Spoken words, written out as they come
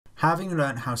Having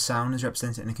learnt how sound is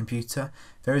represented in a computer,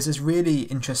 there is this really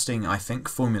interesting, I think,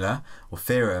 formula or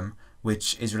theorem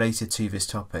which is related to this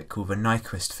topic called the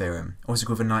Nyquist Theorem, also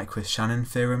called the Nyquist-Shannon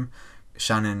Theorem.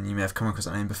 Shannon, you may have come across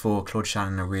that name before. Claude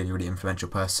Shannon, a really influential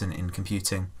person in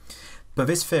computing. But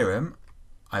this theorem,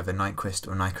 either Nyquist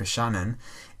or Nyquist-Shannon,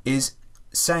 is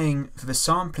saying that the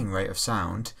sampling rate of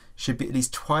sound should be at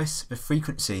least twice the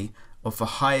frequency of the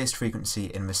highest frequency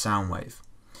in the sound wave.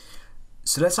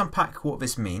 So let's unpack what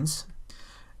this means.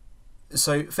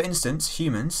 So for instance,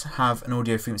 humans have an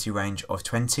audio frequency range of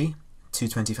 20 to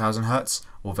 20,000 Hertz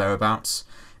or thereabouts,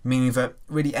 meaning that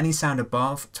really any sound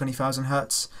above 20,000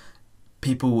 Hertz,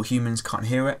 humans can't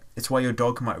hear it. It's why your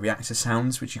dog might react to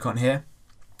sounds which you can't hear,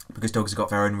 because dogs have got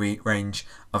their own range,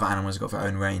 other animals have got their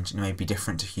own range, and it may be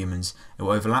different to humans. It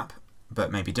will overlap,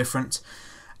 but may be different.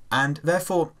 And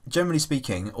therefore, generally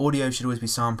speaking, audio should always be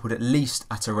sampled at least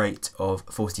at a rate of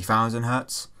 40,000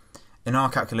 Hertz. In our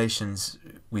calculations,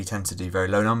 we tend to do very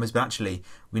low numbers, but actually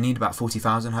we need about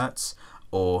 40,000 Hertz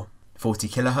or 40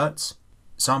 kilohertz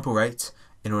sample rate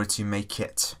in order to make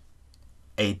it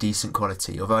a decent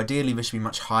quality. Although ideally this should be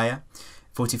much higher.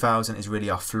 40,000 is really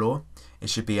our floor. It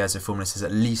should be, as the formula says,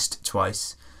 at least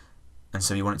twice. And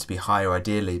so you want it to be higher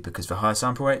ideally, because the higher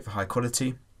sample rate, the higher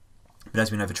quality. But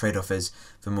as we know, the trade-off is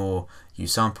the more you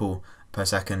sample per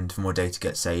second, the more data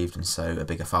gets saved, and so a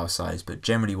bigger file size. But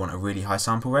generally you want a really high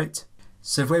sample rate.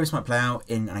 So the way this might play out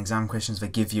in an exam questions, they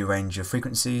give you a range of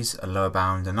frequencies, a lower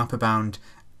bound and upper bound,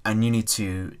 and you need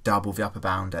to double the upper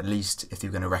bound at least if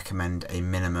you're going to recommend a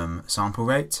minimum sample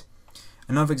rate.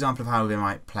 Another example of how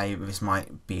this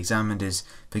might be examined is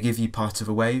they give you part of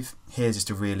a wave. Here's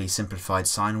just a really simplified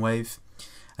sine wave.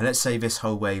 And let's say this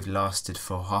whole wave lasted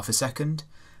for half a second.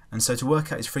 And so to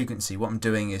work out its frequency, what I'm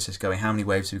doing is just going how many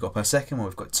waves we've got per second. Well,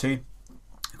 we've got 2,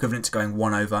 equivalent to going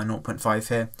 1 over 0.5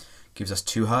 here, gives us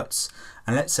 2 Hertz.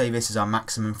 And let's say this is our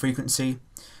maximum frequency.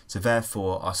 So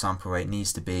therefore our sample rate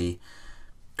needs to be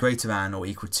greater than or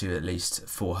equal to at least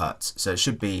 4 Hertz. So it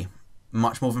should be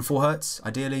much more than 4 Hertz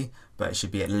ideally, but it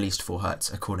should be at least 4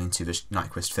 Hertz according to the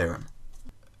Nyquist theorem.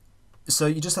 So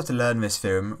you just have to learn this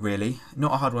theorem, really.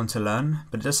 Not a hard one to learn,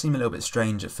 but it does seem a little bit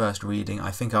strange at first reading. I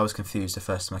think I was confused the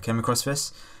first time I came across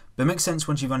this, but it makes sense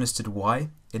once you've understood why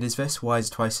it is this. Why is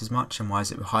it twice as much, and why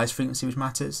is it the highest frequency which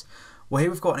matters? Well, here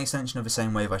we've got an extension of the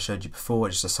same wave I showed you before,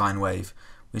 just a sine wave,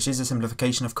 which is a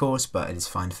simplification of course, but it is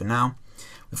fine for now.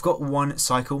 We've got one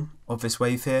cycle of this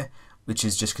wave here, which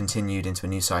is just continued into a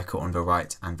new cycle on the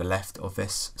right and the left of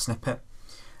this snippet.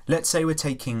 Let's say we're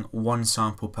taking one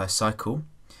sample per cycle,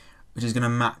 which is going to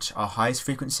match our highest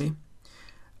frequency.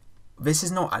 This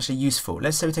is not actually useful.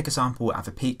 Let's say we take a sample at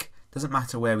the peak. Doesn't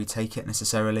matter where we take it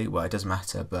necessarily. Well, it does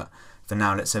matter, but for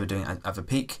now, let's say we're doing it at the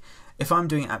peak. If I'm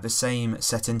doing it at the same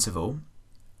set interval,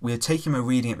 we are taking a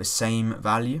reading at the same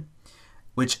value,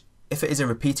 which if it is a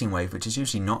repeating wave, which is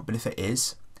usually not, but if it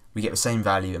is, we get the same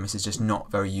value, and this is just not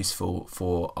very useful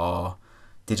for our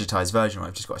digitized version where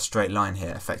we've just got a straight line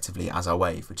here effectively as our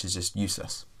wave, which is just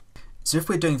useless. So if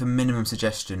we're doing the minimum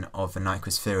suggestion of the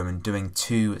Nyquist theorem and doing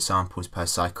 2 samples per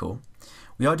cycle,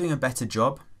 we are doing a better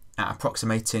job at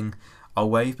approximating our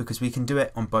wave because we can do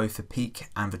it on both the peak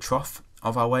and the trough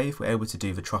of our wave. We're able to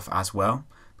do the trough as well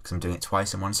because I'm doing it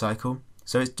twice in one cycle.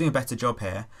 So it's doing a better job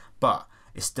here, but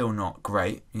it's still not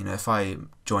great. You know, if I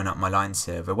join up my lines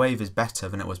here, the wave is better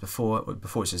than it was before.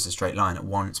 Before it's just a straight line at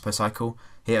once per cycle.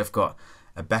 Here I've got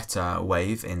a better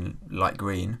wave in light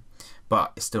green,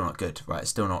 but it's still not good, right? It's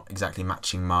still not exactly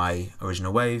matching my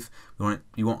original wave.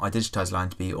 You want our digitized line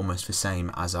to be almost the same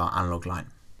as our analog line.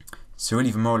 So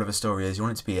really the moral of the story is you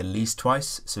want it to be at least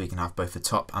twice, so we can have both the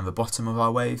top and the bottom of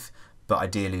our wave, but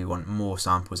ideally we want more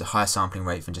samples, a higher sampling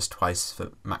rate than just twice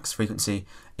for max frequency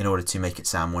in order to make it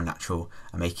sound more natural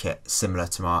and make it similar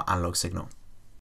to our analog signal.